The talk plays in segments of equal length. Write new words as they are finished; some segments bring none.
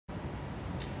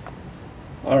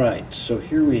Alright, so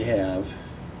here we have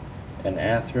an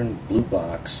Athearn Blue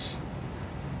Box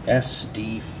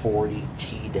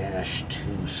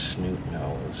SD40T-2 snoot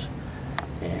nose.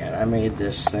 And I made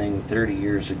this thing 30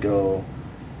 years ago,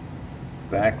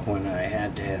 back when I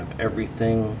had to have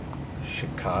everything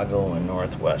Chicago and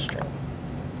Northwestern.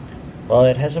 Well,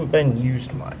 it hasn't been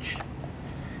used much.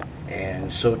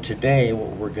 And so today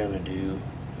what we're going to do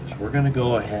is we're going to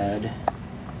go ahead,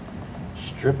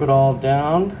 strip it all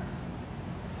down,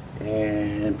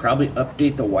 and probably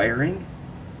update the wiring.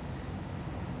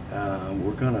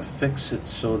 We're going to fix it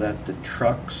so that the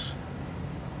trucks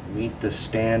meet the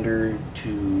standard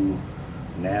to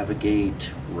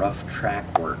navigate rough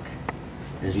track work.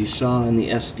 As you saw in the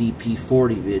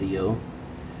SDP40 video,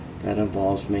 that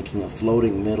involves making a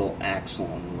floating middle axle,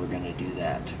 and we're going to do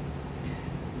that.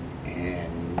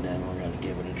 And then we're going to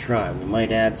give it a try. We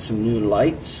might add some new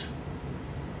lights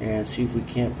and see if we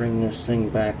can't bring this thing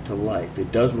back to life.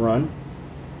 It does run.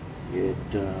 I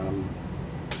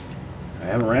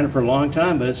haven't ran it for a long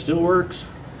time, but it still works.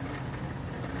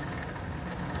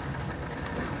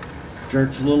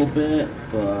 Jerks a little bit,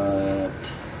 but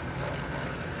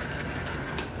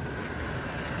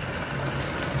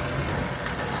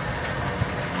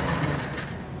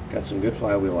got some good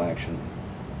flywheel action.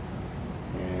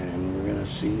 And we're gonna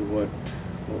see what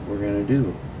we're gonna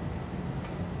do.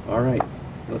 All right,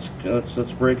 let's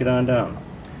break it on down.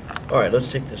 All right,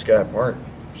 let's take this guy apart.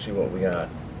 See what we got.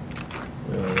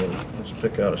 Let's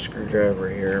pick out a screwdriver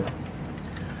here.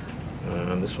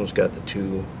 This one's got the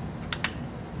two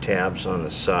tabs on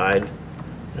the side.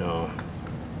 Now,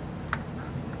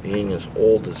 being as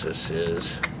old as this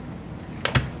is,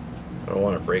 I don't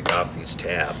want to break off these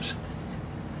tabs.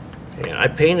 And I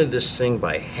painted this thing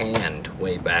by hand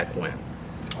way back when.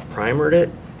 Primered it,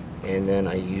 and then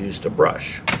I used a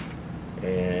brush.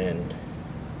 And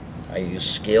I used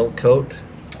scale coat,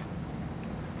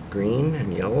 green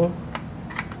and yellow.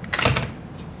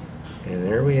 And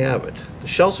there we have it. The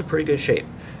shell's in pretty good shape.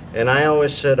 And I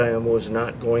always said I was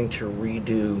not going to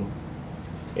redo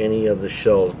any of the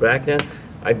shells. Back then,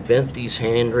 I bent these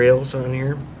handrails on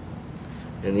here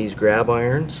and these grab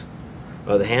irons.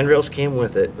 The handrails came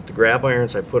with it, but the grab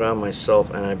irons I put on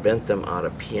myself, and I bent them out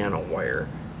of piano wire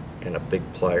and a big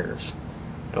pliers.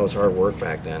 That was hard work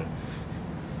back then.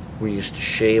 We used to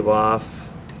shave off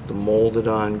the molded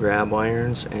on grab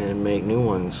irons and make new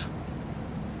ones.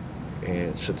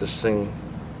 And so this thing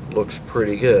looks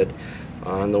pretty good.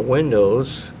 On the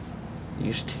windows,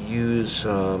 used to use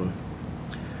some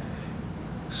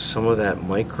of that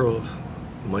micro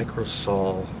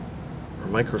scale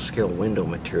window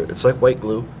material. It's like white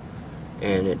glue,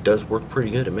 and it does work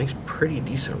pretty good. It makes pretty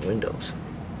decent windows.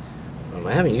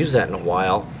 I haven't used that in a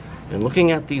while, and looking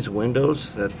at these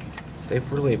windows, that they've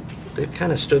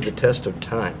kind of stood the test of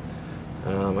time.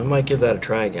 I might give that a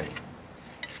try again.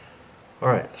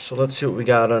 Alright, so let's see what we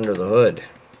got under the hood.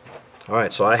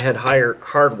 Alright, so I had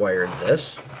hardwired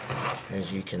this,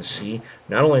 as you can see.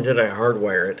 Not only did I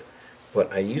hardwire it,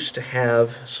 but I used to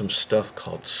have some stuff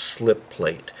called slip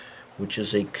plate, which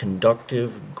is a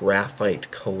conductive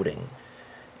graphite coating.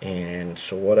 And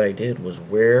so what I did was,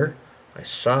 where I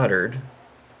soldered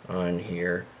on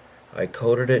here, I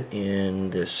coated it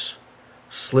in this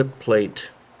slip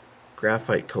plate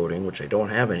graphite coating, which I don't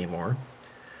have anymore.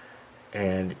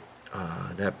 And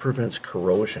that prevents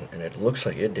corrosion, and it looks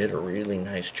like it did a really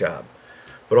nice job.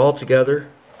 But altogether,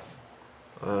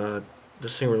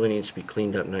 this thing really needs to be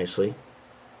cleaned up nicely.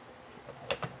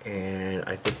 And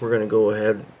I think we're going to go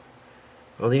ahead.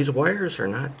 Well, these wires are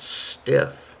not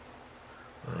stiff.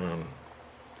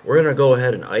 We're going to go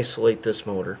ahead and isolate this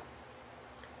motor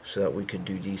so that we could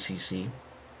do DCC,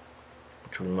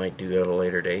 which we might do at a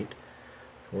later date.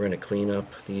 We're going to clean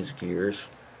up these gears.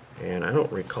 And I don't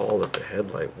recall that the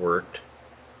headlight worked.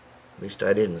 At least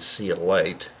I didn't see a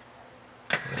light.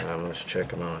 Let's check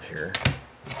them out here.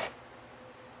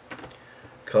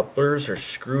 Couplers are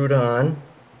screwed on.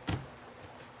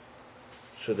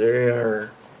 So they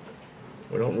are,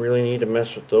 we don't really need to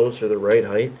mess with those. They're the right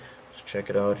height. Let's check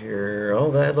it out here.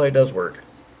 Oh, the headlight does work.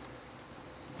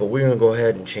 But we're going to go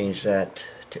ahead and change that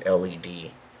to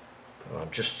LED.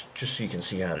 Just so you can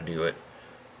see how to do it.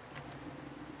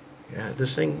 Yeah,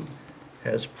 this thing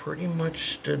has pretty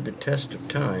much stood the test of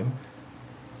time.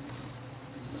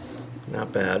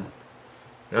 Not bad.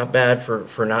 Not bad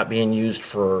for not being used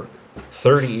for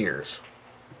 30 years.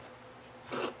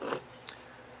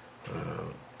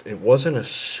 It wasn't a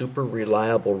super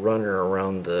reliable runner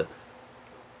around the,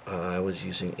 I was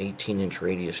using 18-inch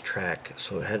radius track,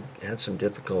 so it had some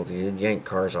difficulty. It yanked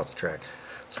cars off the track.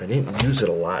 So I didn't use it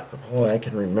a lot, but boy, I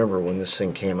can remember when this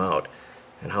thing came out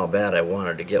and how bad I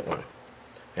wanted to get one.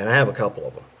 And I have a couple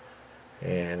of them.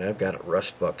 And I've got a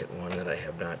rust bucket one that I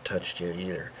have not touched yet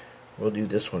either. We'll do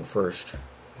this one first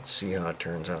and see how it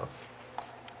turns out.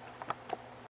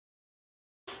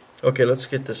 Okay, let's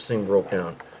get this thing broke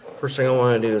down. First thing I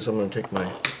want to do is I'm going to take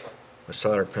my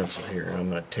solder pencil here and I'm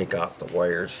going to take off the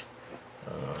wires.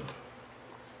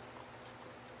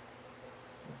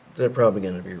 They're probably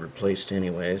going to be replaced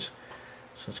anyways.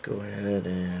 So let's go ahead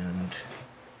and...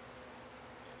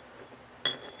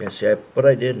 Yeah, see, what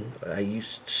I did, I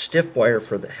used stiff wire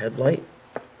for the headlight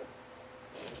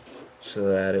so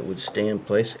that it would stay in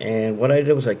place. And what I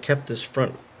did was I kept this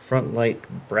front light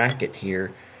bracket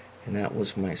here, and that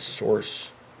was my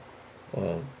source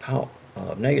of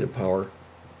negative power,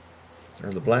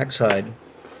 or the black side,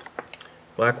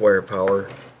 black wire power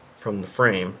from the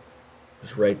frame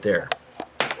is right there.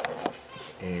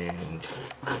 And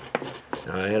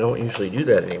now I don't usually do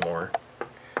that anymore.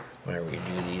 Whenever you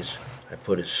do these, I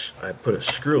put a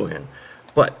screw in,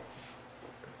 but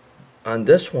on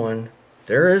this one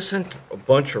there isn't a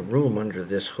bunch of room under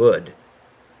this hood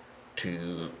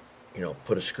to, you know,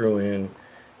 put a screw in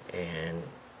and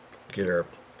get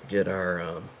our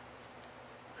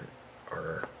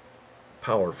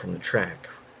power from the track.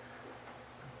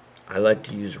 I like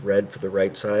to use red for the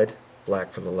right side,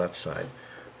 black for the left side.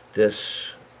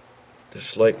 This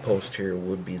light post here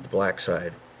would be the black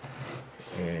side,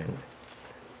 and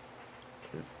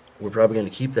we're probably going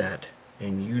to keep that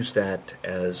and use that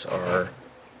as our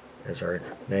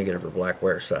negative or black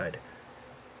wire side.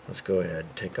 Let's go ahead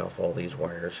and take off all these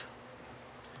wires.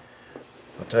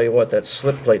 I'll tell you what, that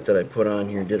slip plate that I put on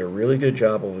here did a really good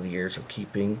job over the years of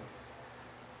keeping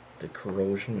the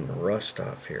corrosion and rust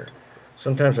off here.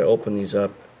 Sometimes I open these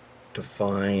up to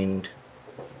find,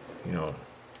 you know,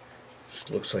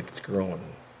 it looks like it's growing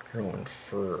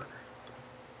fur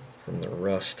from the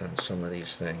rust on some of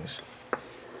these things.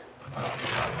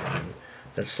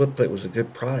 That slip plate was a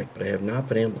good product, but I have not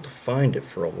been able to find it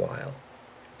for a while.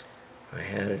 I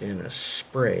had it in a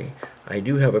spray. I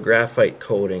do have a graphite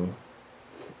coating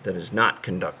that is not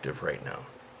conductive right now.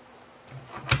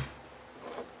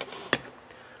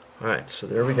 Alright, so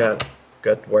there we got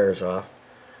the wires off.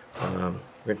 We're going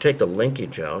to take the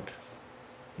linkage out.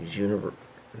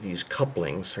 These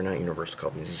couplings, they're not universal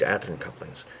couplings, these Athearn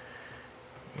couplings.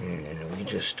 And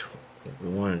what we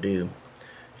want to do,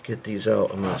 get these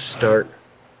out. I'm going to start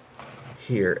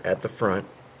here at the front.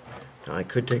 Now I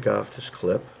could take off this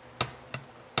clip.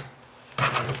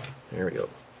 There we go.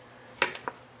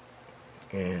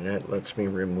 And that lets me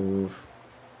remove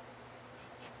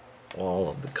all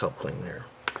of the coupling there.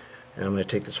 And I'm going to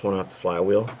take this one off the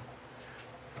flywheel.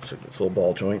 So this little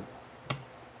ball joint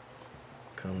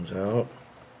comes out.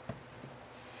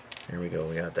 There we go,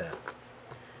 we got that.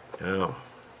 Now,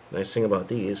 nice thing about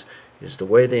these is the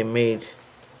way they made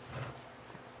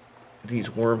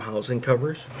these worm housing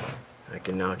covers. I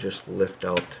can now just lift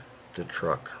out the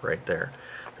truck right there.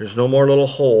 There's no more little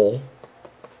hole.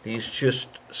 These just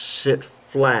sit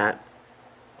flat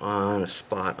on a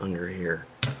spot under here.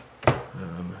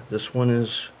 This one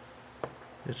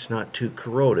it's not too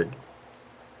corroded.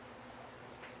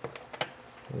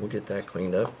 We'll get that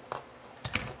cleaned up.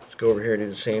 Let's go over here and do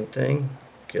the same thing.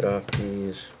 Get off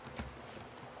these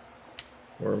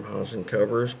worm housing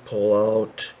covers, pull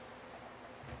out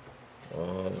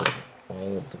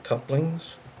all of the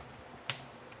couplings.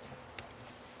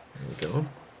 There we go.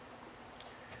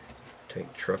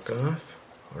 Take truck off.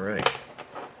 Alright.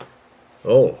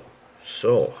 Oh,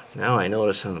 so now I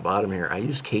notice on the bottom here I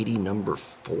used KD number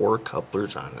 4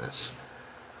 couplers on this.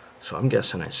 So I'm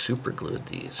guessing I super glued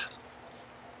these.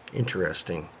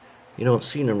 Interesting. You don't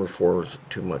see number 4s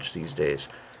too much these days.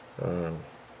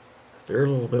 They're a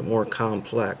little bit more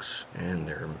complex, and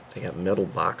they got metal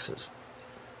boxes,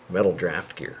 metal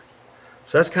draft gear.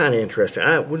 So that's kind of interesting.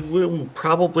 We'll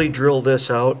probably drill this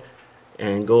out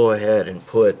and go ahead and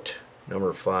put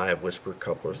number 5 whisper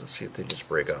couplers and see if they just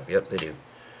break off. Yep, they do.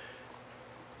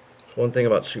 So one thing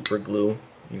about super glue,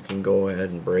 you can go ahead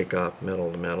and break off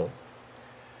metal to metal.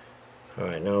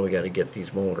 Alright, now we got to get the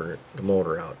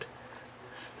motor out.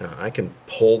 Now I can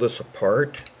pull this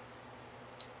apart,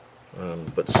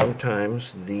 but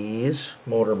sometimes these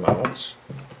motor mounts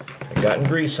have gotten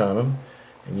grease on them,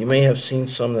 and you may have seen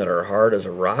some that are hard as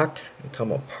a rock and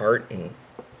come apart in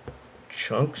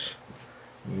chunks.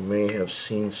 You may have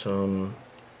seen some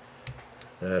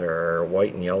that are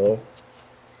white and yellow.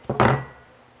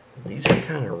 These are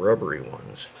kind of rubbery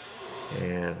ones,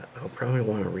 and I'll probably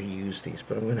want to reuse these,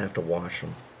 but I'm going to have to wash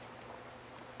them,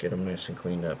 get them nice and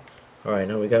cleaned up. Alright,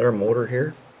 now we got our motor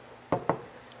here.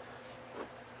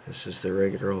 This is the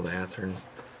regular old Athearn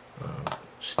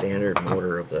standard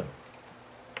motor of the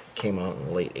came out in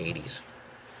the late 80s.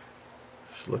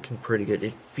 It's looking pretty good.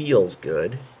 It feels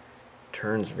good.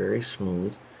 Turns very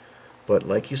smooth. But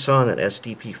like you saw in that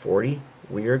SDP40,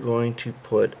 we are going to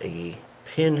put a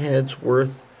pinhead's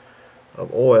worth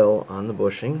of oil on the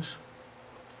bushings.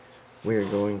 We are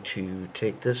going to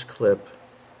take this clip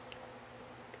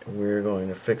and we're going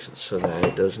to fix it so that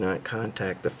it does not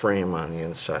contact the frame on the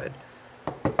inside.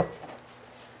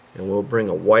 And we'll bring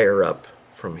a wire up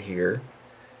from here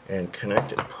and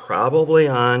connect it probably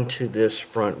onto this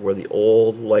front where the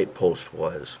old light post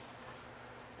was.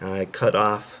 Now I cut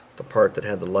off the part that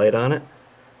had the light on it,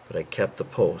 but I kept the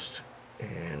post,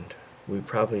 and we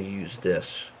probably use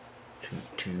this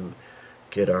to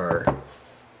get our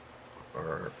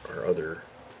other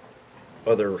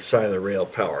side of the rail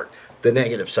powered, the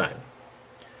negative side.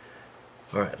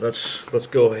 Alright, let's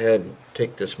go ahead and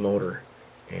take this motor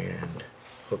and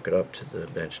hook it up to the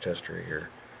bench tester here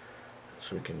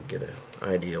so we can get an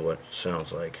idea what it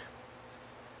sounds like.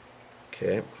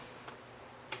 Okay.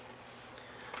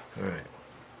 Alright.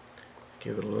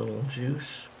 Give it a little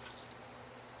juice.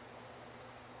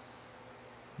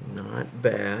 Not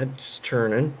bad, just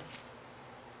turning.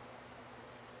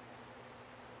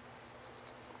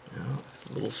 Now,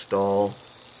 a little stall.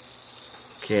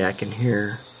 Okay, I can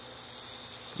hear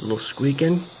a little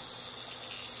squeaking.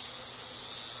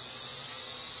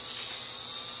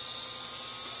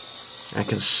 I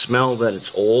can smell that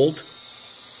it's old.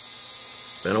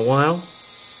 Been a while.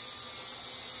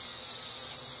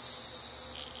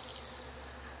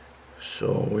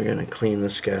 So we're going to clean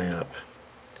this guy up.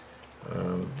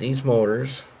 These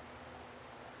motors,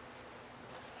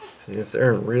 if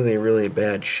they're in really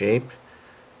bad shape,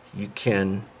 you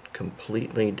can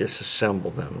completely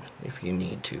disassemble them if you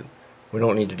need to. We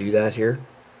don't need to do that here.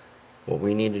 What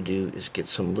we need to do is get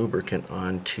some lubricant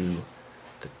onto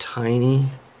the tiny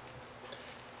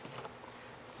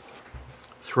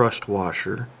thrust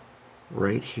washer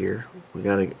right here. We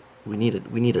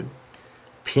need a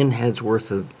pinhead's worth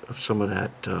of some of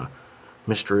that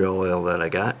mystery oil that I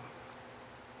got.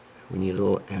 We need a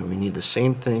little, and we need the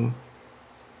same thing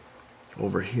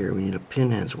over here. We need a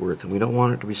pinhead's worth, and we don't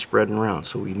want it to be spreading around,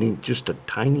 so we need just a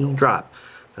tiny drop.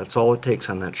 That's all it takes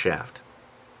on that shaft.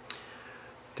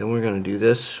 Then we're going to do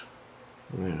this.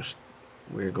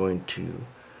 We're going to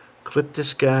clip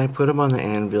this guy, put him on the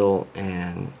anvil,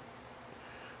 and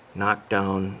knock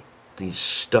down these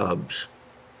stubs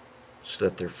so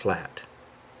that they're flat.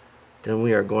 Then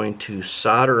we are going to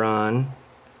solder on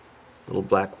a little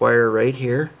black wire right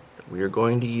here that we are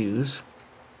going to use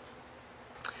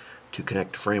to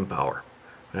connect to frame power.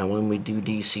 Now when we do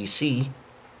DCC,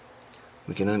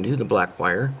 we can undo the black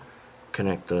wire,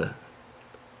 connect the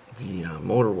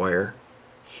motor wire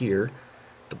here.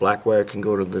 The black wire can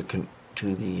go to the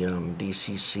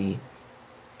DCC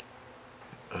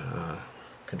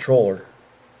controller,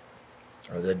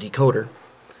 or the decoder,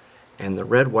 and the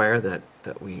red wire that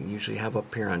we usually have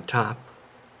up here on top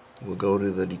will go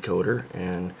to the decoder,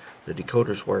 and the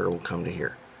decoder's wire will come to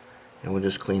here. And we'll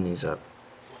just clean these up,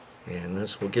 and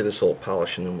we'll give this a little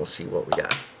polish, and then we'll see what we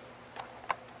got.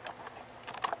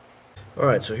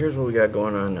 Alright, so here's what we got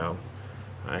going on now.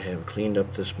 I have cleaned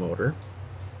up this motor,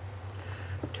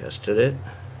 tested it,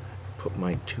 put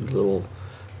my two little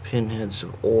pinheads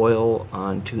of oil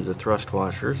onto the thrust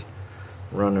washers,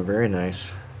 run a very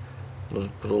nice, put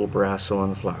a little brasso on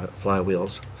the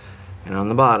flywheels, and on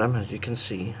the bottom, as you can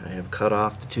see, I have cut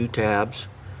off the two tabs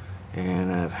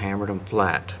and I've hammered them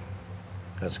flat.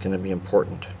 That's going to be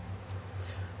important.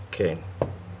 Okay,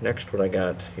 next what I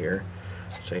got here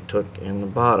is I took in the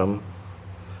bottom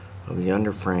of the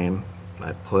underframe,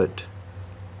 I put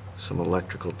some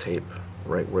electrical tape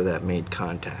right where that made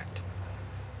contact.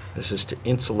 This is to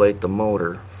insulate the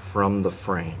motor from the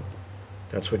frame.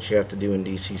 That's what you have to do in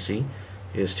DCC,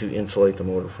 is to insulate the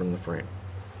motor from the frame.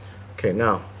 Okay,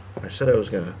 now I said I was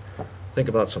going to think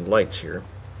about some lights here.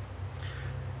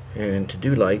 And to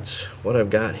do lights, what I've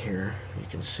got here, you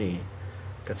can see,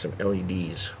 got some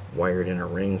LEDs wired in a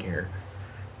ring here,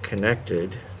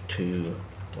 connected to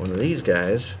one of these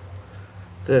guys.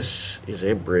 This is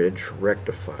a bridge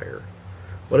rectifier.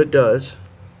 What it does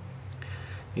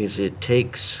is it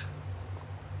takes,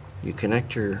 you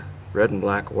connect your red and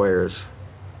black wires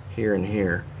here and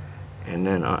here, and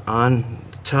then on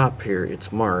the top here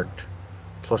it's marked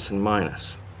plus and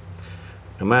minus.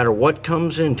 No matter what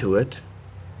comes into it,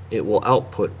 it will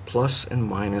output plus and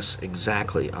minus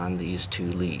exactly on these two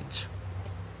leads.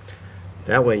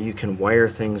 That way you can wire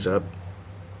things up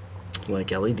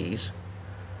like LEDs,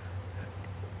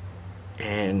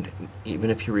 and even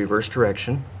if you reverse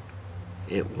direction,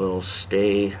 it will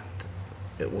stay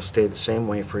it will stay the same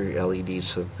way for your LEDs,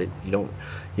 so that you don't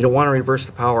want to reverse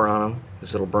the power on them,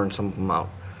 because it'll burn some of them out.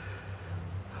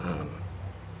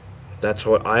 That's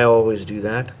what I always do.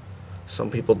 That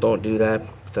some people don't do that,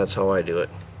 but that's how I do it.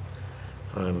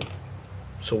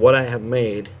 So what I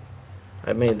made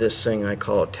this thing I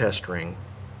call a test ring,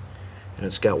 and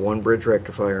it's got one bridge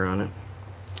rectifier on it.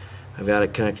 I've got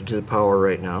it connected to the power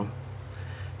right now,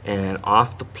 and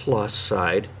off the plus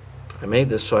side, I made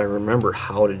this so I remember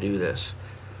how to do this.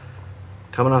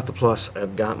 Coming off the plus,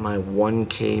 I've got my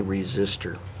 1K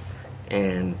resistor,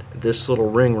 and this little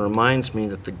ring reminds me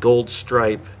that the gold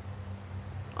stripe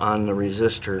on the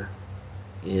resistor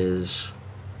is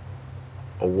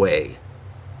away.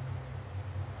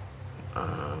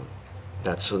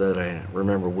 That's so that I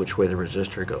remember which way the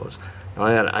resistor goes.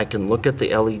 Now I can look at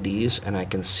the LEDs and I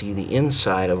can see the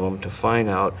inside of them to find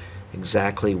out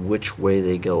exactly which way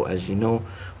they go. As you know,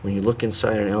 when you look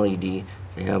inside an LED,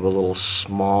 they have a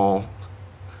small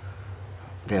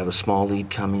lead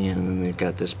coming in, and then they've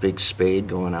got this big spade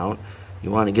going out.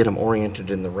 You want to get them oriented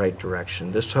in the right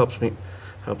direction. This helps me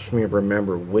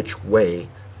remember which way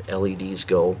the LEDs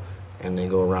go, and they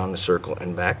go around the circle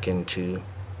and back into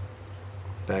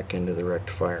the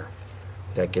rectifier.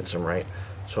 That gets them right.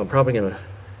 So I'm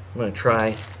gonna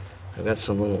try. I've got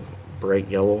some little bright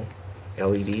yellow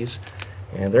LEDs,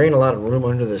 and there ain't a lot of room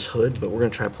under this hood, but we're gonna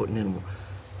try putting in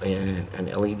an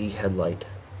LED headlight,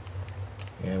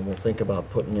 and we'll think about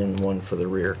putting in one for the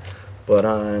rear. But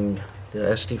on the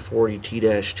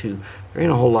SD40T-2, there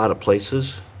ain't a whole lot of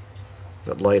places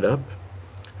that light up.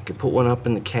 I could put one up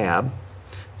in the cab,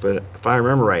 but if I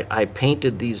remember right, I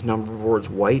painted these number boards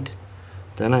white,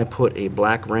 then I put a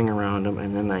black ring around them,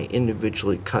 and then I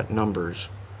individually cut numbers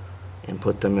and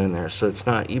put them in there. So it's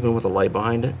not, even with a light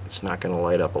behind it, it's not going to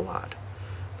light up a lot.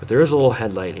 But there is a little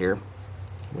headlight here.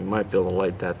 We might be able to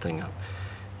light that thing up.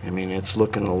 I mean, it's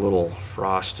looking a little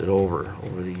frosted over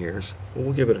the years. But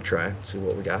we'll give it a try, see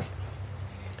what we got.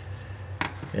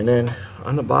 And then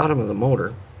on the bottom of the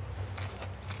motor,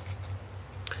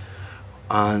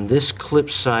 on this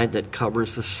clip side that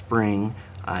covers the spring,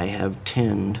 I have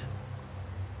tinned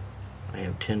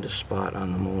a spot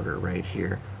on the motor right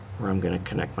here where I'm going to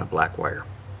connect my black wire.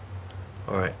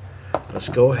 Alright, let's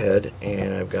go ahead,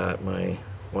 and I've got my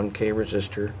 1K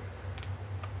resistor,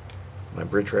 my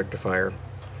bridge rectifier,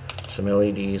 some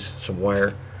LEDs, some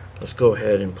wire. Let's go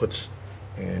ahead and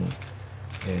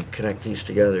connect these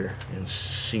together and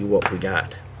see what we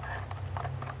got.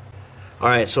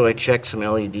 Alright, so I checked some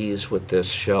LEDs with this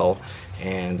shell,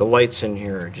 and the lights in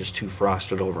here are just too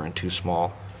frosted over and too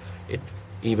small.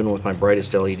 Even with my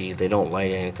brightest LED, they don't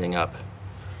light anything up.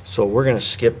 So we're going to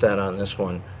skip that on this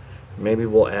one. Maybe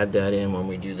we'll add that in when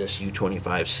we do this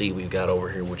U25C we've got over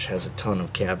here, which has a ton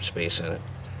of cab space in it.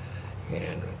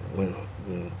 And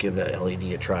we'll give that LED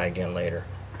a try again later.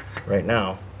 Right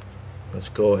now, let's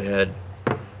go ahead,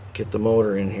 get the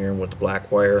motor in here with the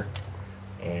black wire,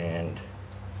 and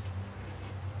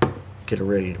get it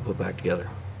ready to put back together.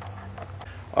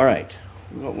 Alright,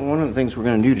 one of the things we're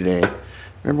going to do today,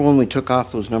 remember when we took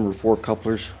off those number 4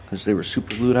 couplers because they were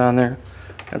super glued on there?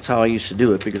 That's how I used to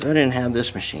do it, because I didn't have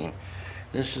this machine.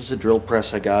 This is a drill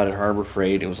press I got at Harbor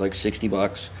Freight. It was like 60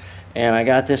 bucks. And I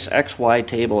got this XY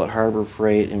table at Harbor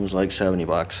Freight, and it was like 70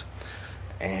 bucks.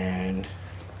 And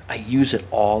I use it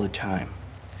all the time.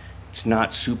 It's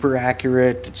not super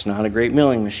accurate, it's not a great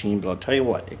milling machine, but I'll tell you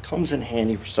what, it comes in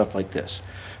handy for stuff like this.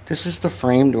 This is the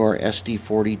frame to our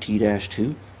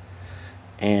SD40T-2,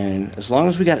 and as long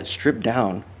as we got it stripped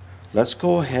down, let's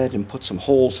go ahead and put some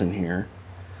holes in here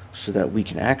so that we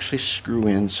can actually screw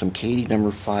in some KD number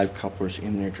 5 couplers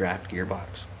in their draft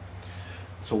gearbox.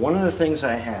 So one of the things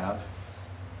I have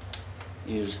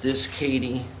is this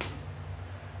KD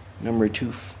number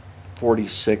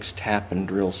 246 tap and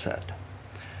drill set.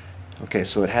 Okay,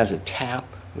 so it has a tap,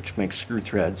 which makes screw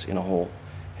threads in a hole.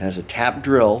 It has a tap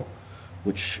drill,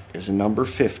 which is a number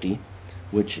 50,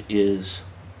 which is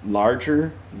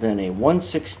larger than a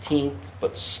 1/16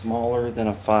 but smaller than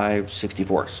a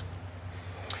 5/64.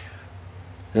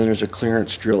 Then there's a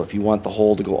clearance drill. If you want the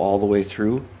hole to go all the way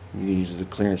through, you use the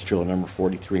clearance drill number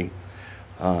 43.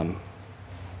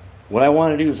 What I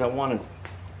want to do is I want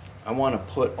to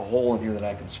put a hole in here that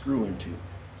I can screw into.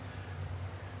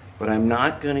 But I'm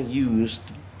not going to use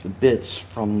the bits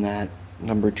from that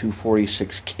number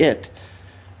 246 kit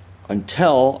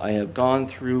until I have gone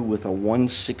through with a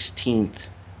 1/16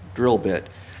 drill bit,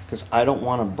 because I don't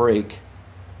want to break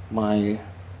my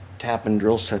tap and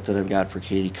drill set that I've got for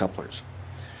KD couplers.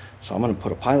 So I'm going to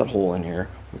put a pilot hole in here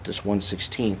with this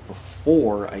 1/16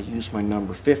 before I use my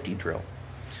number 50 drill.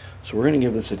 So we're going to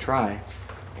give this a try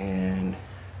and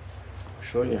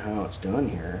show you how it's done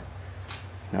here.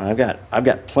 Now I've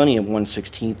got plenty of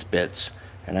 1/16 bits,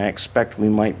 and I expect we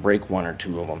might break one or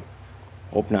two of them.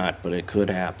 Hope not, but it could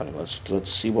happen.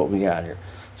 Let's see what we got here.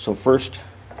 So first,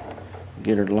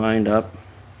 get her lined up.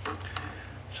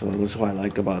 So this is what I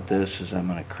like about this is I'm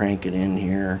going to crank it in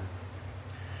here,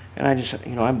 and I just,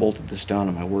 you know, I bolted this down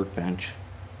on my workbench.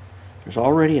 There's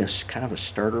already a kind of a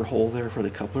starter hole there for the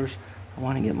couplers. I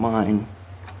want to get mine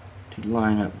to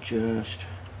line up just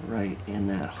right in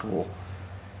that hole,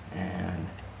 and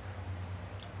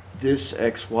this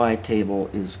XY table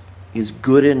is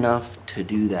good enough to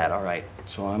do that. All right,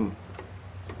 so I'm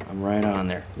right on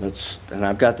there. And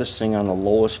I've got this thing on the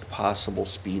lowest possible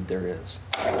speed there is.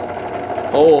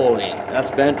 Holy,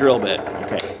 that's bent drill bit.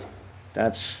 Okay,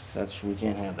 that's we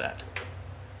can't have that.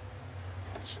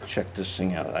 Let's check this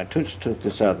thing out. I just took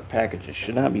this out of the package. It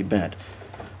should not be bent,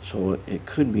 so it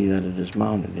could be that it is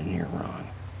mounted in here wrong.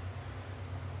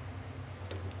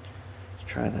 Let's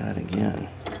try that again.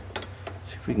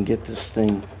 See if we can get this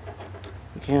thing.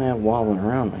 We can't have wobbling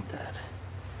around like that.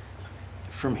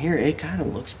 From here, it kind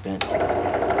of looks bent.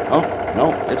 Oh,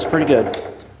 no, it's pretty good.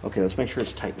 Okay, let's make sure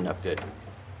it's tightened up good.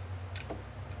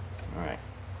 All right.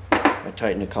 I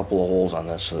tightened a couple of holes on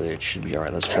this, so it should be all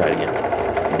right. Let's try it again.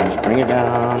 Okay, just bring it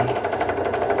down.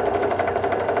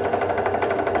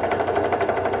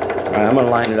 All right, I'm going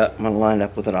to line it up. I'm going to line it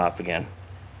up with it off again.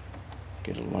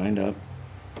 Get it lined up.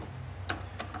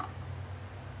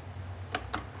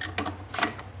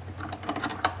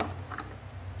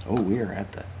 Oh, we're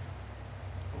at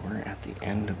the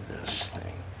end of this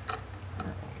thing.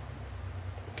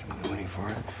 Can we go any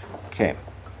farther? Okay.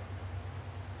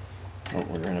 Oh,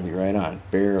 we're going to be right on,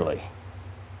 barely.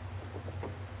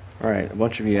 All right, a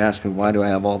bunch of you asked me why do I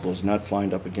have all those nuts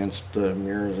lined up against the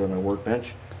mirrors on my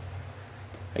workbench.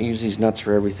 I use these nuts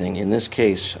for everything. In this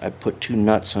case, I put 2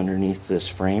 nuts underneath this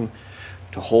frame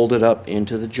to hold it up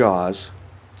into the jaws,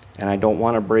 and I don't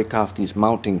want to break off these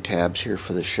mounting tabs here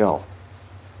for the shell.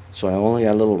 So I only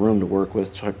got a little room to work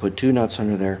with, so I put 2 nuts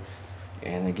under there,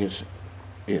 and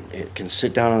it can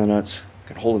sit down on the nuts,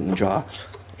 can hold it in the jaw,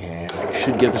 and it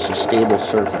should give us a stable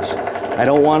surface. I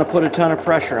don't want to put a ton of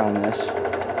pressure on this.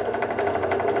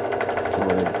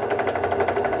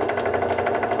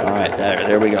 All right,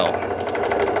 there we go.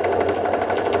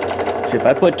 See, if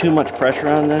I put too much pressure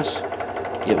on this,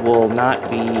 it will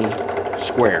not be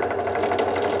square.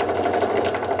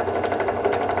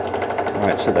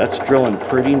 Alright, so that's drilling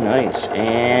pretty nice,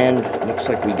 and looks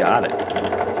like we got it.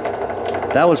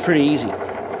 That was pretty easy.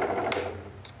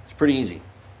 It's pretty easy.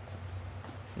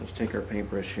 Let's take our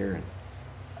paintbrush here and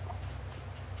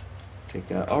take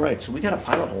that. Alright, so we got a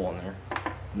pilot hole in there.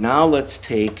 Now let's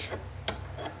take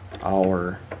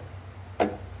our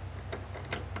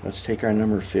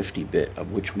number 50 bit,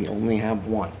 of which we only have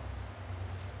one.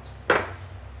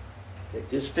 Take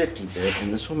this 50 bit,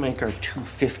 and this will make our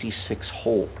 256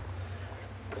 hole.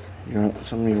 You know,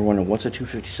 some of you are wondering, what's a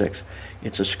 256?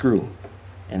 It's a screw,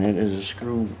 and it is a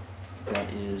screw that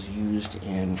is used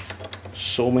in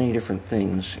so many different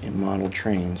things in model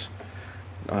trains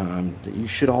that you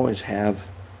should always have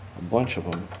a bunch of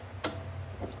them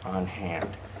on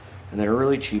hand, and they're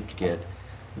really cheap to get.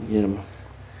 You get them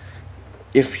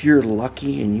if you're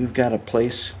lucky and you've got a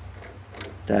place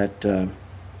that that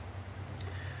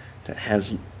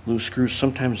has loose screws.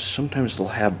 Sometimes they'll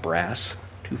have brass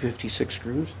 256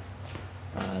 screws.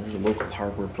 There's a local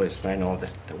hardware place that I know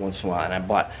that once in a while, and I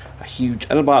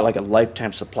bought like a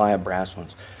lifetime supply of brass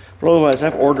ones. But otherwise,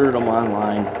 I've ordered them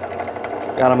online,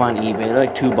 got them on eBay. They're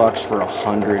like $2 for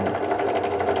 100.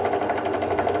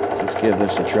 Let's give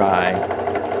this a try.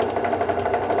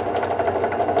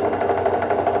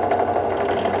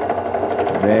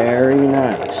 Very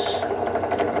nice.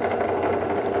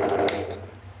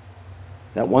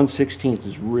 That 1/16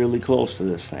 is really close to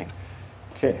this thing.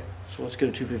 Okay. So let's get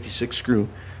a 256 screw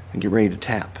and get ready to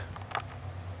tap.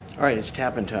 Alright, it's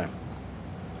tapping time.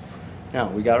 Now,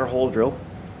 we got our hole drilled.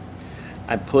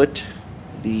 I put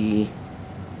the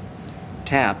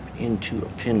tap into a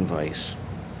pin vise.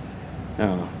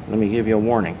 Now, let me give you a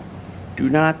warning. Do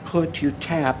not put your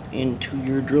tap into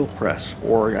your drill press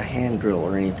or a hand drill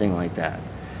or anything like that.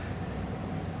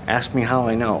 Ask me how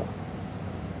I know.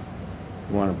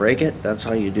 You want to break it? That's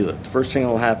how you do it. The first thing that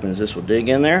will happen is this will dig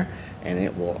in there, and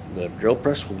the drill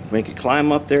press will make it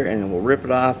climb up there, and it will rip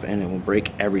it off, and it will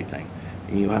break everything.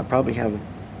 And you probably have a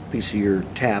piece of your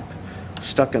tap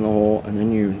stuck in the hole, and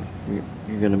then you're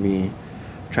going to be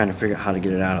trying to figure out how to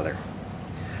get it out of there.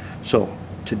 So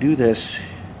to do this,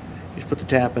 you just put the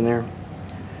tap in there,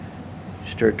 you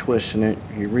start twisting it,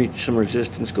 you reach some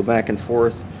resistance, go back and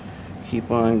forth,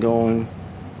 keep on going,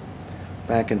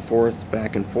 back and forth,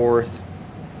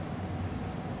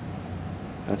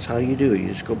 That's how you do it. You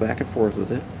just go back and forth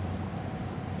with it.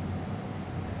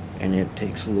 And it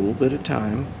takes a little bit of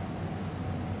time.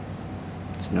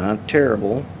 It's not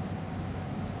terrible.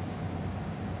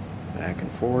 Back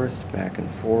and forth, back and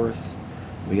forth.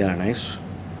 We have a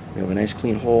nice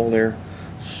clean hole there.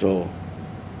 So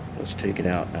let's take it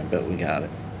out. I bet we got it.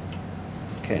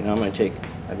 Okay, now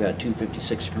I've got a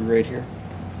 256 screw right here.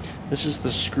 This is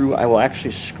the screw. I will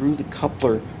actually screw the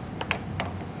coupler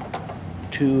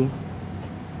to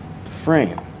the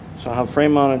frame. So I'll have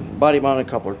frame mounted, body mounted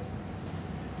coupler.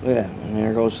 Look at that, and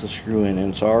there goes the screw in,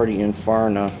 and it's already in far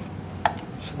enough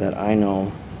so that I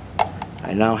know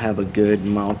I now have a good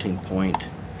mounting point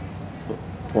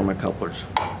for my couplers.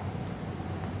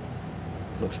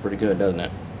 Looks pretty good, doesn't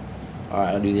it?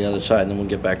 Alright, I'll do the other side and then we'll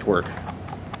get back to work.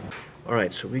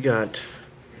 Alright, so we got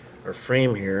our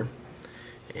frame here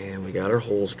and we got our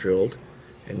holes drilled,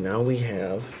 and now we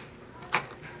have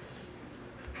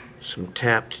some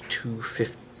tapped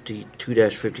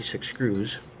 2-56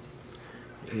 screws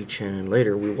each, and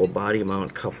later we will body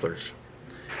mount couplers.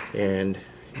 And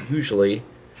usually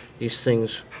these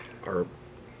things are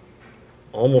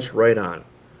almost right on.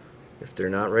 If they're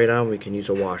not right on, we can use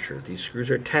a washer. These screws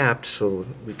are tapped so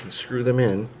we can screw them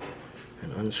in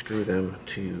and unscrew them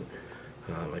to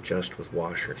adjust with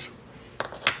washers.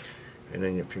 And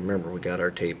then if you remember, we got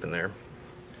our tape in there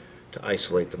to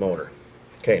isolate the motor.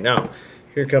 Okay, now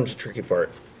here comes the tricky part.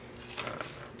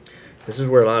 This is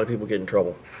where a lot of people get in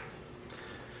trouble.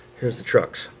 Here's the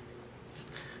trucks.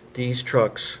 These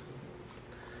trucks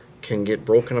can get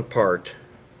broken apart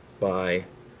by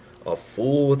a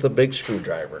fool with a big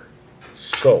screwdriver.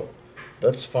 So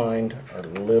let's find our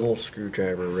little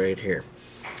screwdriver right here.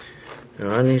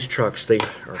 Now on these trucks, they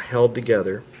are held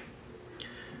together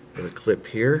with a clip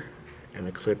here and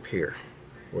a clip here.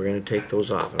 We're going to take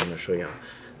those off. I'm going to show you how.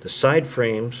 The side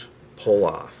frames pull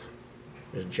off.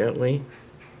 Just gently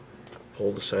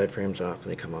pull the side frames off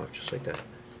and they come off just like that.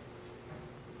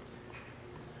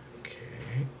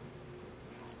 Okay.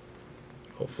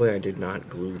 Hopefully I did not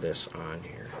glue this on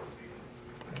here.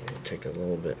 I'm going to take a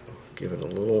little bit, give it a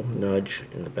little nudge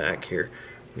in the back here.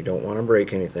 We don't want to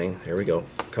break anything. There we go.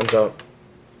 Comes out.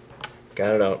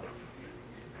 Got it out.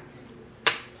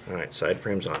 Alright, side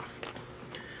frames off.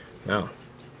 Now,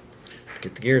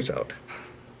 get the gears out.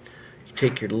 You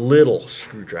take your little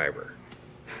screwdriver.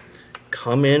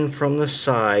 Come in from the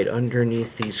side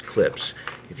underneath these clips.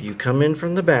 If you come in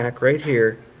from the back right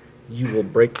here, you will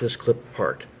break this clip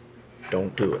apart.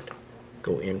 Don't do it.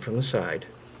 Go in from the side.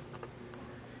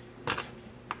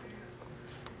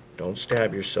 Don't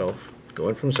stab yourself. Go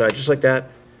in from the side just like that,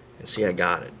 and see, I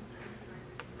got it.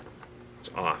 It's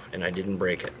off and I didn't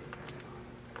break it.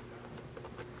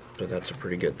 So that's a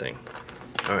pretty good thing.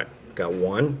 Alright, got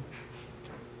one.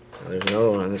 Now there's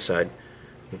another one on this side.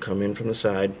 We'll come in from the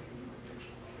side.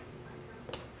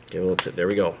 Give it a little, there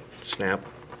we go. Snap.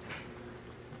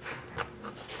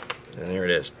 And there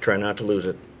it is. Try not to lose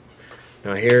it.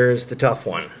 Now here's the tough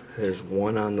one. There's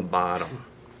one on the bottom.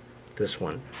 This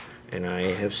one. And I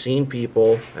have seen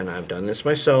people, and I've done this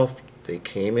myself, they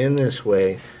came in this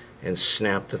way and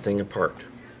snapped the thing apart.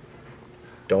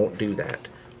 Don't do that.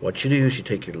 What you do is you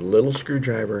take your little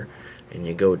screwdriver and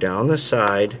you go down the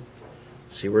side.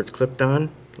 See where it's clipped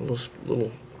on? A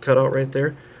little cutout right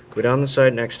there. Go down the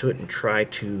side next to it and try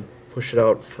to push it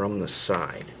out from the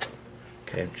side.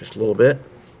 Okay, just a little bit.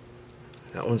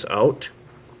 That one's out.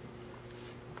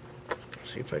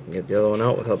 See if I can get the other one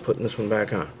out without putting this one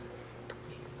back on.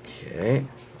 Okay,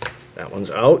 that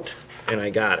one's out, and I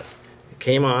got it. It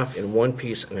came off in one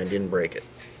piece and I didn't break it.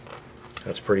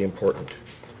 That's pretty important.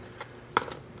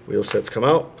 Wheel sets come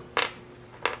out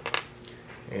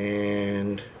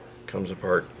and comes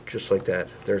apart just like that.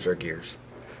 There's our gears.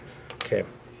 Okay,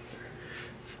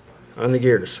 on the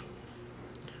gears,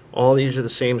 all these are the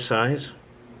same size,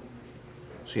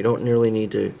 so you don't nearly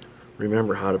need to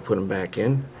remember how to put them back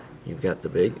in. You've got the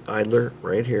big idler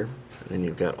right here, and then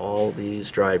you've got all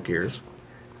these drive gears.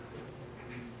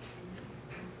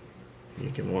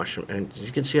 You can wash them, and as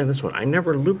you can see on this one, I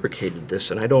never lubricated this,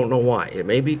 and I don't know why. It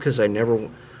may be because I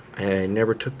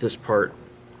never took this part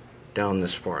down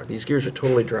this far. These gears are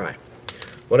totally dry.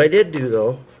 What I did do,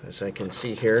 though, as I can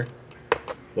see here,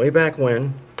 way back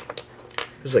when,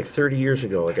 it was like 30 years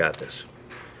ago I got this.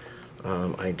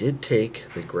 I did take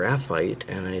the graphite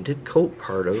and I did coat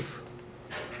part of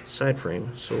side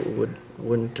frame so it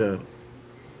wouldn't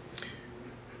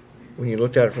when you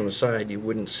looked at it from the side you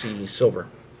wouldn't see silver.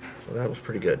 So that was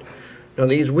pretty good. Now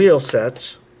these wheel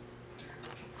sets,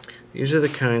 these are the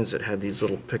kinds that have these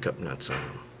little pickup nuts on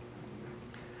them.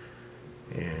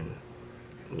 And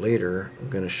later I'm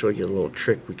going to show you a little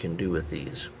trick we can do with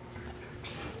these.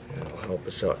 That'll help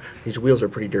us out. These wheels are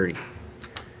pretty dirty.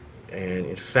 And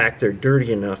in fact, they're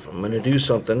dirty enough. I'm going to do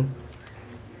something.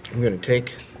 I'm going to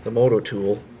take the moto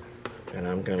tool and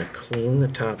I'm going to clean the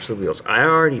tops of the wheels. I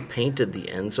already painted the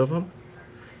ends of them.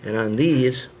 And on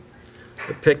these,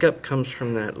 the pickup comes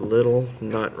from that little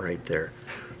nut right there.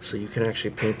 So you can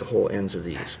actually paint the whole ends of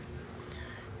these.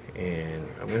 And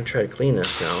I'm going to try to clean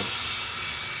this now.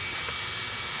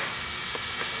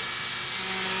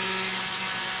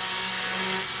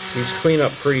 These clean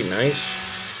up pretty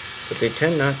nice, but they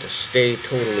tend not to stay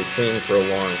totally clean for a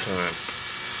long time.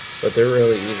 But they're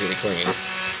really easy to clean.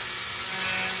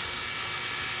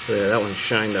 So yeah, that one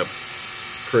shined up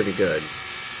pretty good.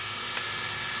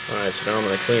 Alright, so now I'm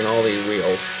going to clean all these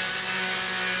wheels.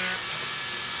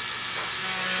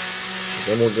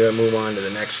 Then we'll move on to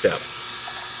the next step.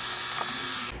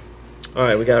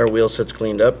 Alright, we got our wheel sets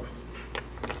cleaned up.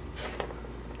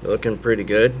 They're looking pretty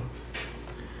good.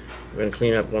 We're going to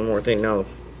clean up one more thing. Now,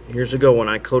 years ago when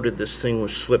I coated this thing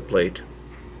with slip plate,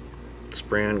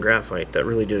 spray-on graphite, that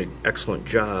really did an excellent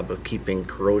job of keeping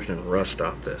corrosion and rust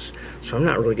off this. So I'm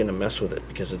not really going to mess with it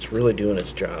because it's really doing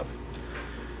its job.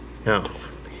 Now,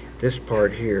 this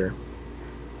part here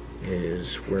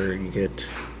is where you get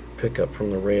pickup from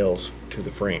the rails to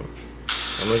the frame.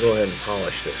 I'm going to go ahead and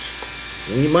polish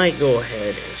this. We might go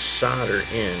ahead and solder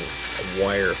in a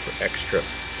wire for extra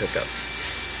pickup.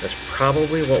 That's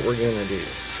probably what we're going to do.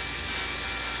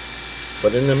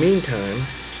 But in the meantime,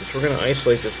 since we're going to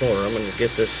isolate this motor, I'm going to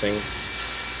get this thing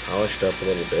polished up a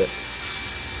little bit.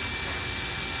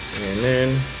 And then,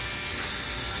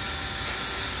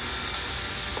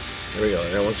 there we go,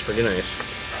 that one's pretty nice.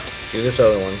 Do this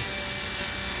other one.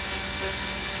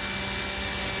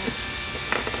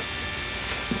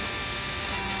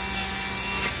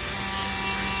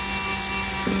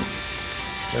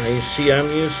 Now you see I'm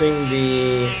using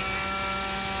the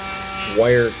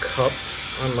wire cup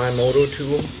on my moto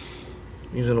tool.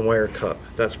 I'm using a wire cup.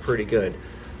 That's pretty good.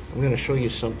 I'm going to show you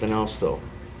something else though.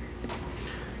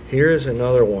 Here's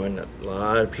another one that a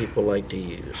lot of people like to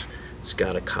use. It's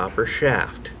got a copper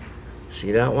shaft.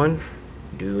 See that one?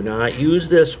 Do not use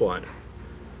this one.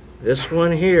 This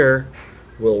one here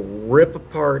will rip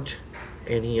apart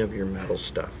any of your metal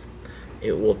stuff.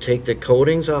 It will take the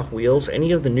coatings off wheels.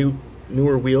 Any of the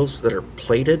newer wheels that are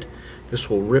plated, this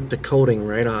will rip the coating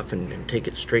right off and take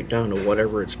it straight down to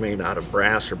whatever it's made out of,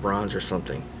 brass or bronze or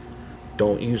something.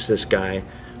 Don't use this guy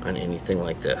on anything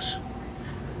like this.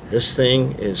 This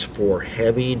thing is for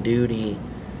heavy duty.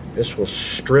 This will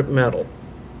strip metal.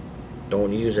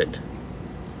 Don't use it.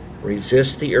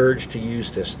 Resist the urge to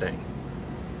use this thing.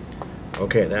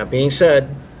 Okay, that being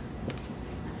said,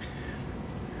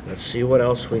 let's see what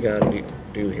else we got to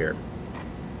do here.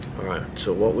 Alright,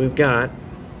 so what we got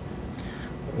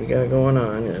going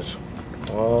on is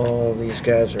all these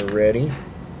guys are ready.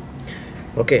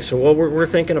 Okay, so what we're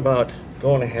thinking about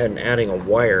going ahead and adding a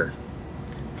wire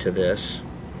to this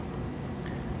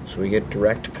so we get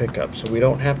direct pickup, so we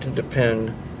don't have to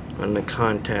depend on the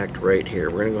contact right here.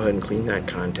 We're going to go ahead and clean that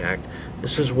contact.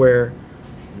 This is where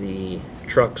the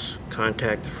trucks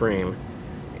contact the frame,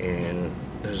 and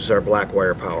this is our black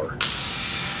wire power.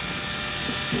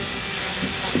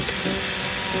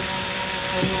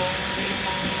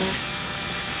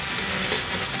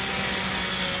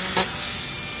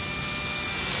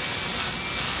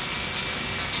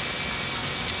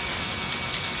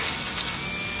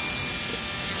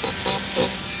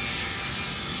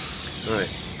 Alright.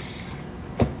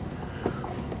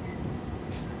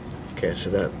 Okay, so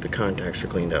that the contacts are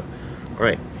cleaned up.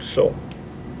 Alright, so,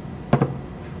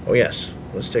 oh yes,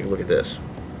 let's take a look at this.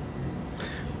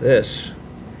 This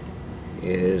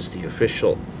is the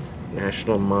official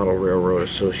National Model Railroad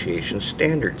Association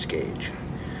standards gauge.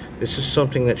 This is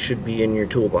something that should be in your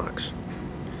toolbox.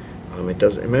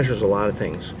 It measures a lot of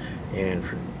things, and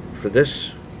for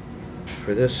this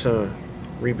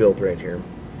rebuild right here,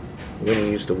 we're going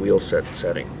to use the wheel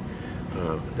setting.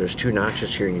 There's two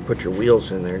notches here, and you put your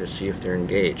wheels in there to see if they're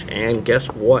engaged. And guess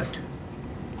what?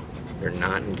 They're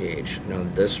not engaged. Now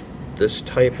this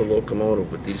type of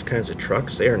locomotive with these kinds of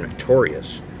trucks, they are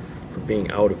notorious for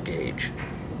being out of gauge.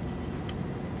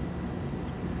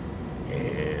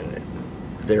 And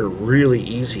they're really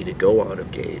easy to go out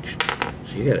of gauge.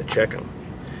 So you got to check them.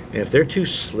 And if they're too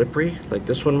slippery, like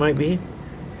this one might be,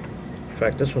 in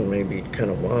fact this one may be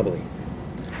kind of wobbly,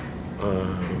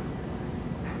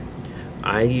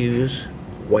 I use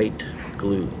white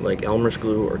glue, like Elmer's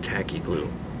glue or tacky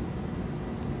glue,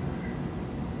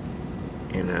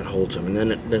 and that holds them.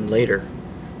 And then later,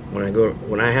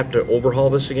 when I have to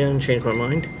overhaul this again and change my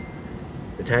mind,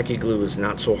 the tacky glue is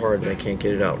not so hard that I can't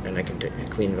get it out, and I can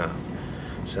clean it off.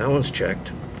 So that one's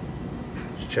checked.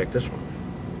 check this one.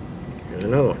 Here's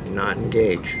another one, not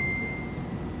engaged.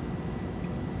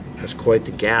 There's quite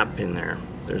the gap in there.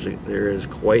 There is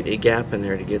quite a gap in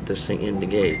there to get this thing into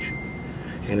gauge.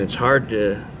 And it's hard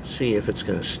to see if it's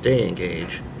going to stay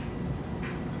engaged.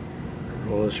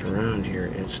 Roll this around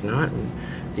here. It's not.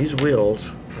 These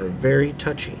wheels are very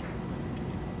touchy.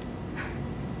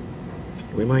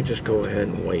 We might just go ahead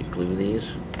and white glue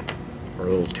these, or a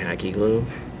little tacky glue.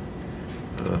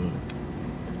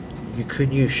 You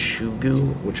could use shoe glue,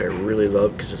 which I really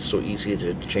love because it's so easy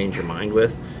to change your mind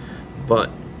with. But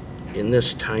in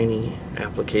this tiny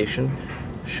application,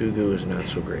 shoe glue is not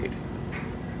so great.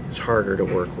 It's harder to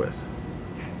work with.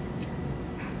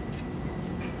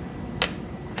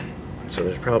 So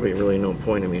there's probably really no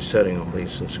point in me setting all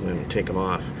these, since I'm going to take them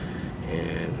off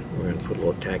and we're going to put a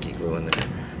little tacky glue in there,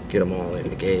 get them all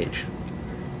into gauge.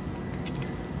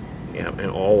 Yeah,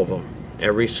 and all of them,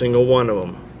 every single one of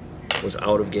them was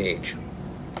out of gauge.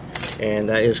 And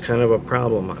that is kind of a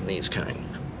problem on these kind.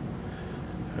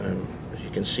 As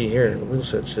you can see here, the wheel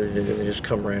sets, they just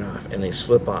come right off and they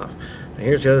slip off. Now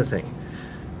here's the other thing.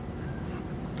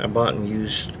 I bought and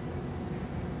used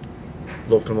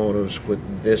locomotives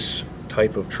with this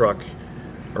type of truck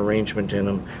arrangement in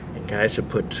them, and guys have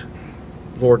put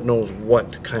Lord knows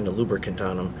what kind of lubricant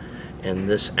on them, and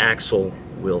this axle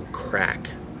will crack.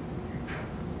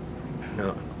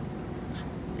 Now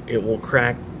it will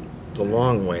crack the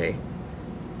long way,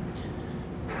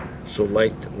 so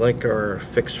like our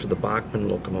fix for the Bachmann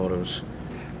locomotives,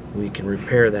 we can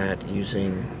repair that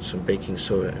using some baking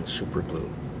soda and super glue.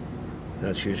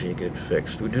 That's usually a good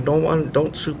fix.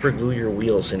 Don't super glue your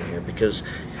wheels in here, because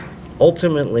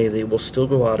ultimately they will still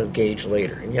go out of gauge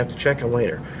later, and you have to check them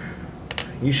later.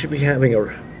 You should be having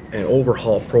an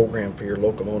overhaul program for your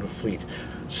locomotive fleet,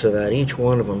 so that each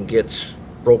one of them gets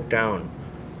broke down,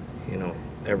 you know,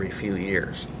 every few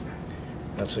years.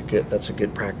 That's a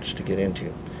good practice to get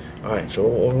into. All right, so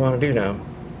what we want to do now,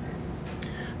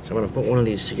 so I'm going to put one of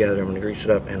these together. I'm going to grease it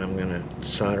up, and I'm going to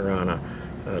solder on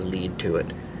a lead to it,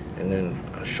 and then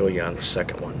I'll show you on the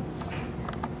second one.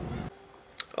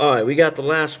 Alright, we got the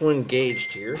last one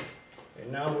gauged here,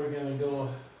 and now we're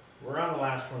on the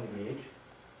last one to gauge,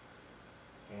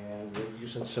 and we're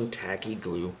using some tacky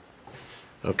glue.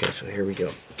 Okay, so here we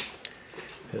go.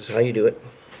 This is how you do it.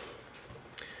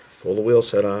 Pull the wheel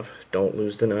set off, don't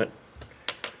lose the nut.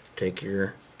 Take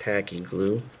your tacky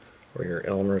glue or your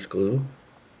Elmer's glue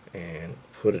and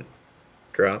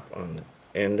drop on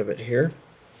the end of it here.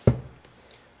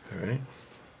 Alright,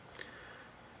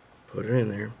 put it in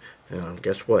there. Now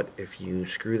guess what? If you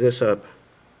screw this up,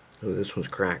 oh, this one's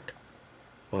cracked.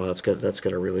 Well, that's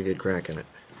got a really good crack in it.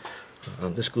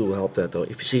 This glue will help that though.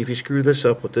 If you screw this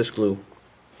up with this glue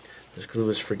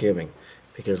is forgiving,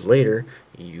 because later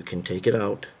you can take it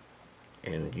out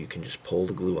and you can just pull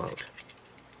the glue out.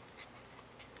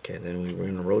 Okay, then we're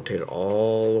going to rotate it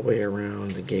all the way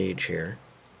around the gauge here.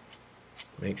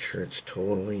 Make sure it's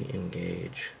totally in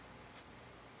gauge.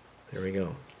 There we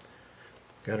go.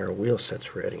 Got our wheel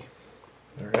sets ready.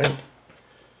 Alright.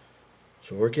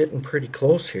 So we're getting pretty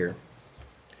close here.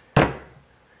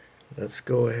 Let's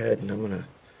go ahead, and I'm going to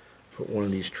put one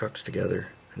of these trucks together,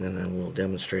 and then I will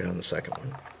demonstrate on the second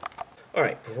one.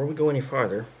 Alright, before we go any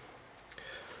farther,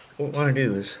 what we want to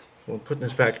do is, we're putting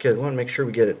this back together, we want to make sure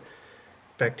we get it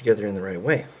back together in the right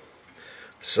way.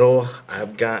 So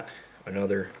I've got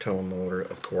another tunnel motor,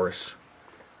 of course,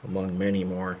 among many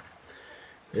more.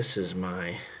 This is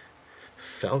my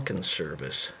Falcon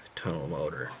Service tunnel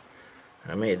motor.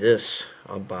 I made this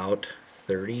about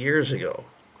 30 years ago.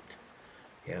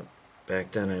 Yep,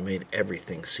 back then I made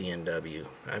everything CNW.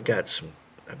 I've got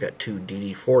two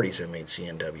DD40s I made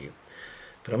CNW.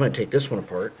 But I'm going to take this one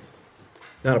apart.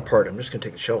 Not apart, I'm just going to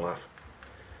take the shell off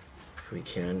if we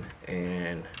can,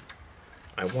 and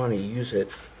I want to use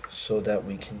it so that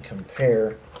we can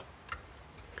compare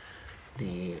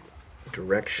the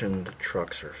direction the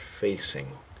trucks are facing.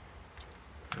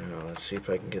 Now, let's see if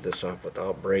I can get this off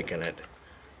without breaking it.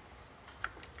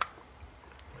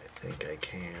 I think I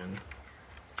can.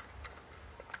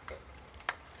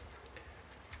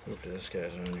 Hopefully this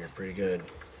guy's on here pretty good.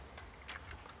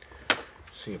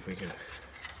 See if we can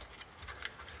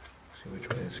see which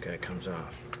way this guy comes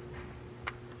off.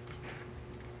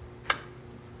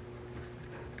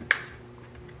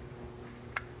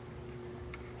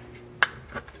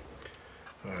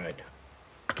 Alright,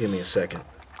 give me a second.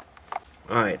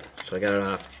 Alright, so I got it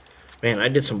off. Man, I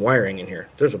did some wiring in here.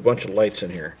 There's a bunch of lights in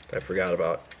here that I forgot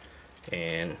about.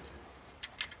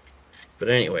 But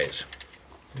anyways,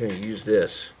 I'm going to use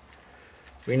this.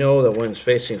 We know that when it's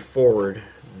facing forward,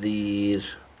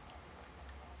 these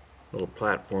little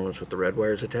platforms with the red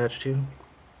wires attached to,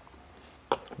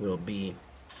 will be,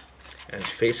 as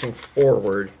facing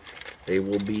forward, they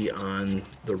will be on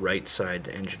the right side,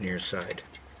 the engineer's side.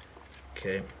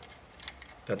 Okay,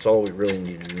 that's all we really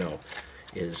need to know,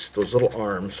 is those little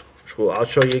arms, which I'll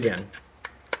show you again.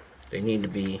 They need to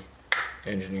be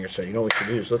engineer's side. You know what we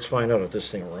should do is let's find out if this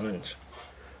thing runs.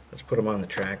 Let's put him on the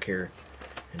track here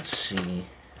and see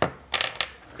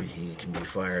if he can be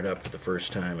fired up for the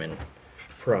first time in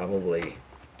probably,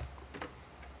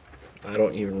 I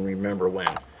don't even remember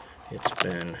when. It's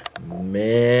been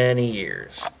many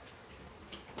years.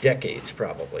 Decades,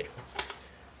 probably.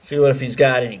 See what if he's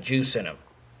got any juice in him.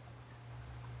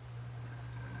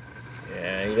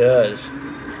 Yeah, he does.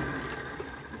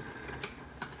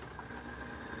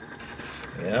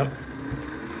 Yep.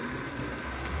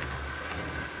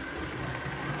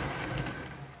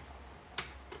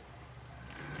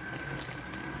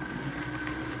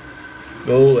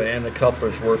 Oh, and the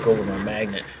couplers work over my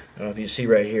magnet. I don't know if you see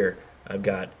right here. I've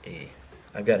got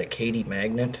a Katy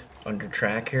magnet under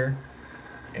track here,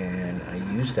 and I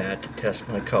use that to test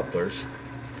my couplers.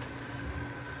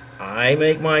 I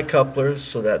make my couplers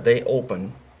so that they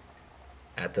open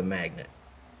at the magnet,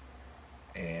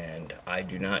 and I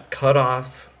do not cut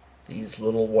off these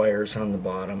little wires on the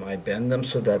bottom. I bend them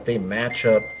so that they match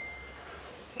up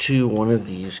to one of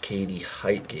these Katy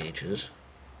height gauges,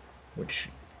 which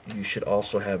you should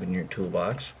also have in your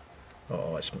toolbox.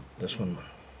 Oh, this one.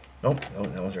 Nope, oh,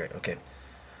 that one's right. Okay.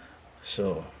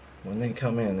 So when they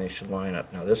come in, they should line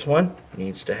up. Now this one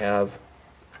needs to have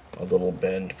a little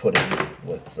bend put in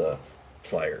with the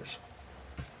pliers.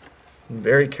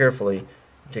 Very carefully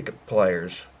take a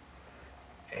pliers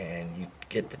and you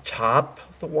get the top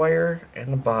of the wire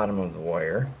and the bottom of the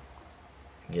wire.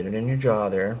 Get it in your jaw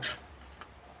there.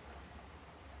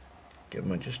 Give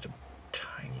them just a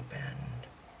tiny bend.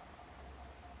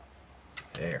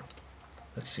 There.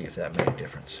 Let's see if that made a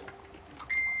difference.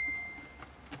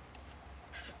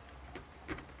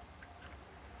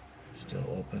 Still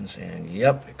opens, and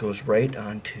yep, it goes right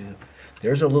onto.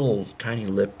 There's a little tiny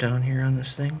lip down here on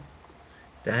this thing.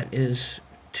 That is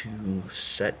to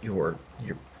set your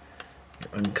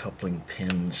uncoupling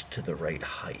pins to the right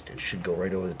height. It should go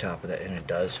right over the top of that, and it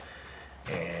does.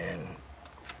 And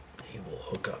he will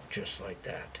hook up just like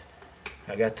that.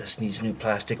 I got these new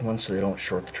plastic ones so they don't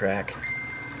short the track.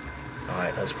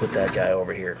 Alright, let's put that guy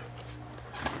over here.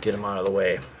 Get him out of the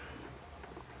way.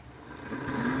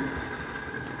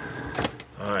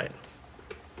 Alright.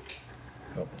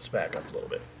 Oh, let's back up a little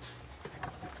bit.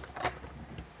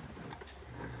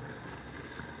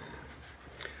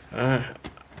 I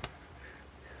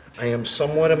am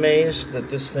somewhat amazed that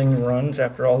this thing runs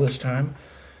after all this time,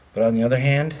 but on the other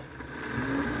hand,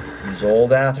 these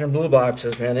old Athearn blue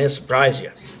boxes, man, they surprise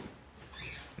you.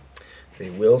 They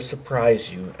will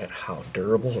surprise you at how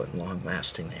durable and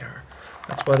long-lasting they are.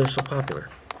 That's why they're so popular.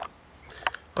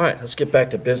 Alright, let's get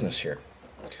back to business here.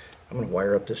 I'm going to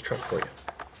wire up this truck for you.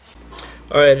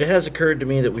 Alright, it has occurred to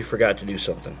me that we forgot to do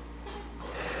something.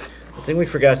 The thing we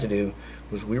forgot to do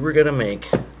was we were going to make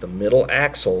the middle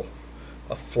axle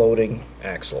a floating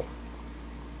axle.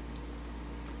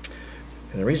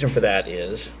 And the reason for that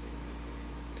is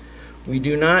we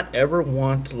do not ever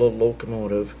want the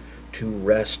locomotive to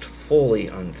rest fully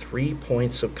on 3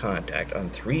 points of contact, on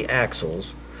 3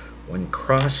 axles when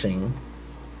crossing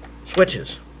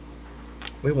switches.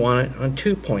 We want it on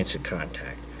 2 points of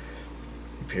contact.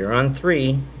 If you're on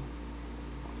 3,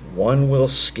 one will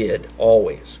skid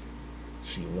always.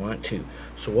 So you want 2.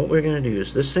 So what we're going to do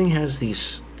is this thing has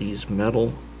these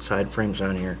metal side frames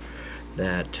on here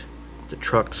that the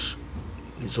trucks,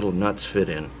 these little nuts fit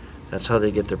in. That's how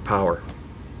they get their power.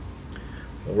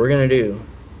 What we're going to do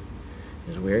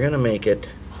is we're going to make it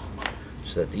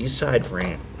so that these side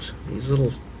frames, these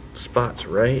little spots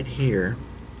right here,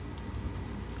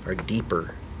 are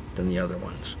deeper than the other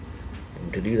ones.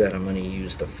 And to do that, I'm going to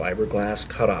use the fiberglass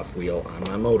cutoff wheel on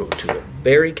my moto tool.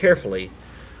 Very carefully,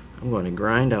 I'm going to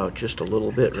grind out just a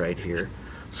little bit right here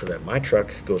so that my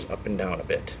truck goes up and down a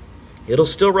bit. It'll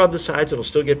still rub the sides, it'll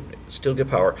still get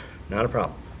power, not a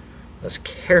problem. Let's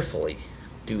carefully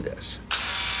do this.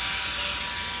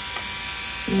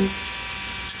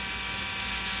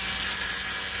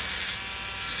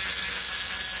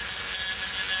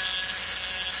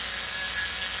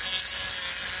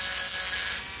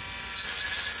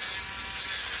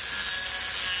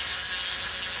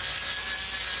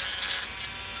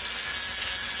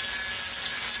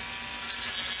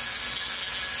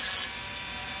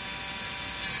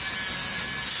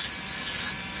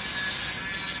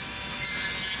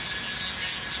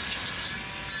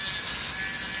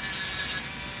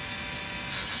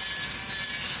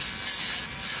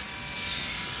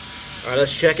 Alright,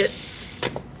 let's check it.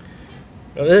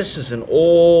 Now this is an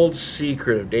old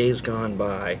secret of days gone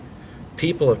by.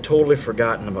 People have totally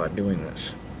forgotten about doing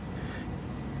this.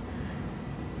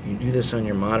 You do this on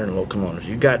your modern locomotives.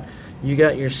 You got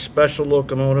your special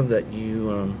locomotive that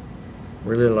you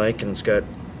really like, and it's got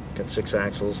 6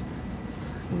 axles.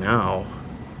 Now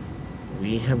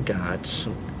we have got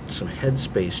some head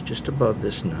space just above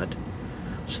this nut,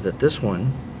 so that this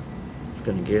one is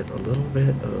going to get a little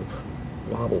bit of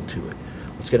wobble to it.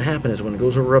 What's going to happen is when it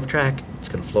goes over a rough track, it's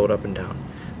going to float up and down.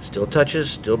 Still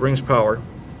touches, still brings power.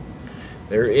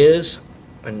 There is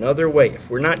another way.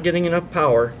 If we're not getting enough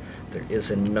power, there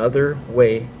is another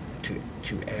way to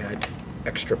add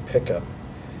extra pickup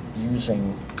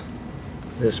using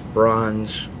this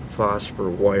bronze phosphor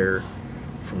wire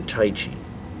from Tai Chi,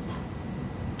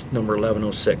 number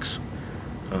 1106.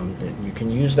 You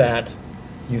can use that.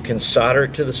 You can solder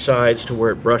it to the sides to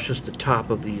where it brushes the top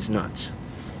of these nuts.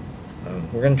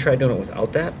 We're going to try doing it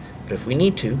without that, but if we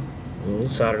need to, we'll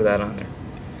solder that on there.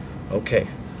 Okay,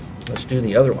 let's do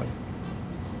the other one.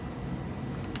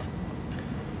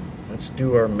 Let's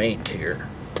do our mate here.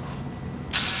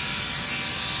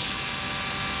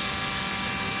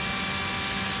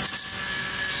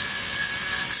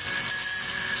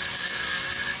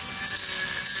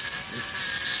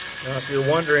 Now, if you're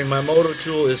wondering, my moto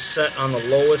tool is set on the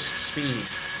lowest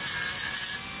speed.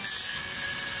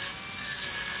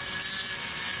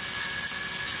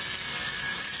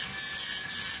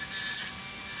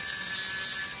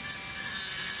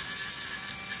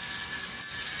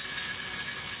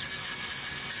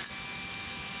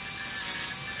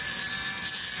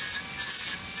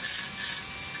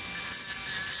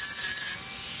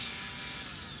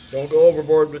 Don't go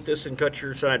overboard with this and cut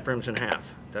your side frames in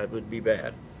half. That would be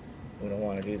bad. We don't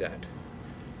want to do that.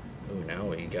 Ooh, now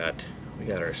we got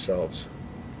ourselves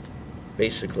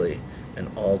basically an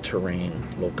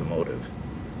all-terrain locomotive.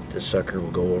 This sucker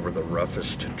will go over the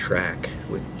roughest track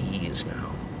with ease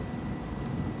now.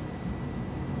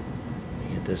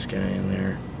 Get this guy in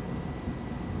there.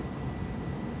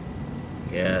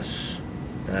 Yes,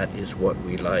 that is what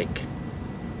we like.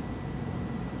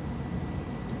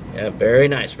 Yeah, very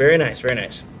nice, very nice, very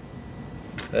nice.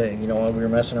 Hey, you know what, we were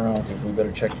messing around with these. We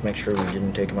better check to make sure we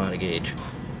didn't take them out of gauge.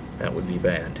 That would be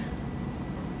bad.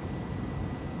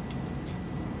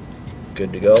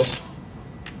 Good to go.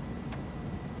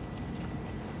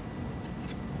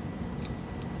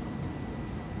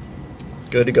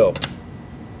 Good to go.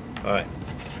 Alright.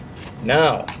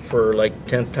 Now, for like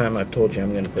 10th time I've told you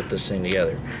I'm going to put this thing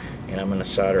together. And I'm going to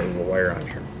solder a little wire on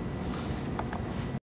here.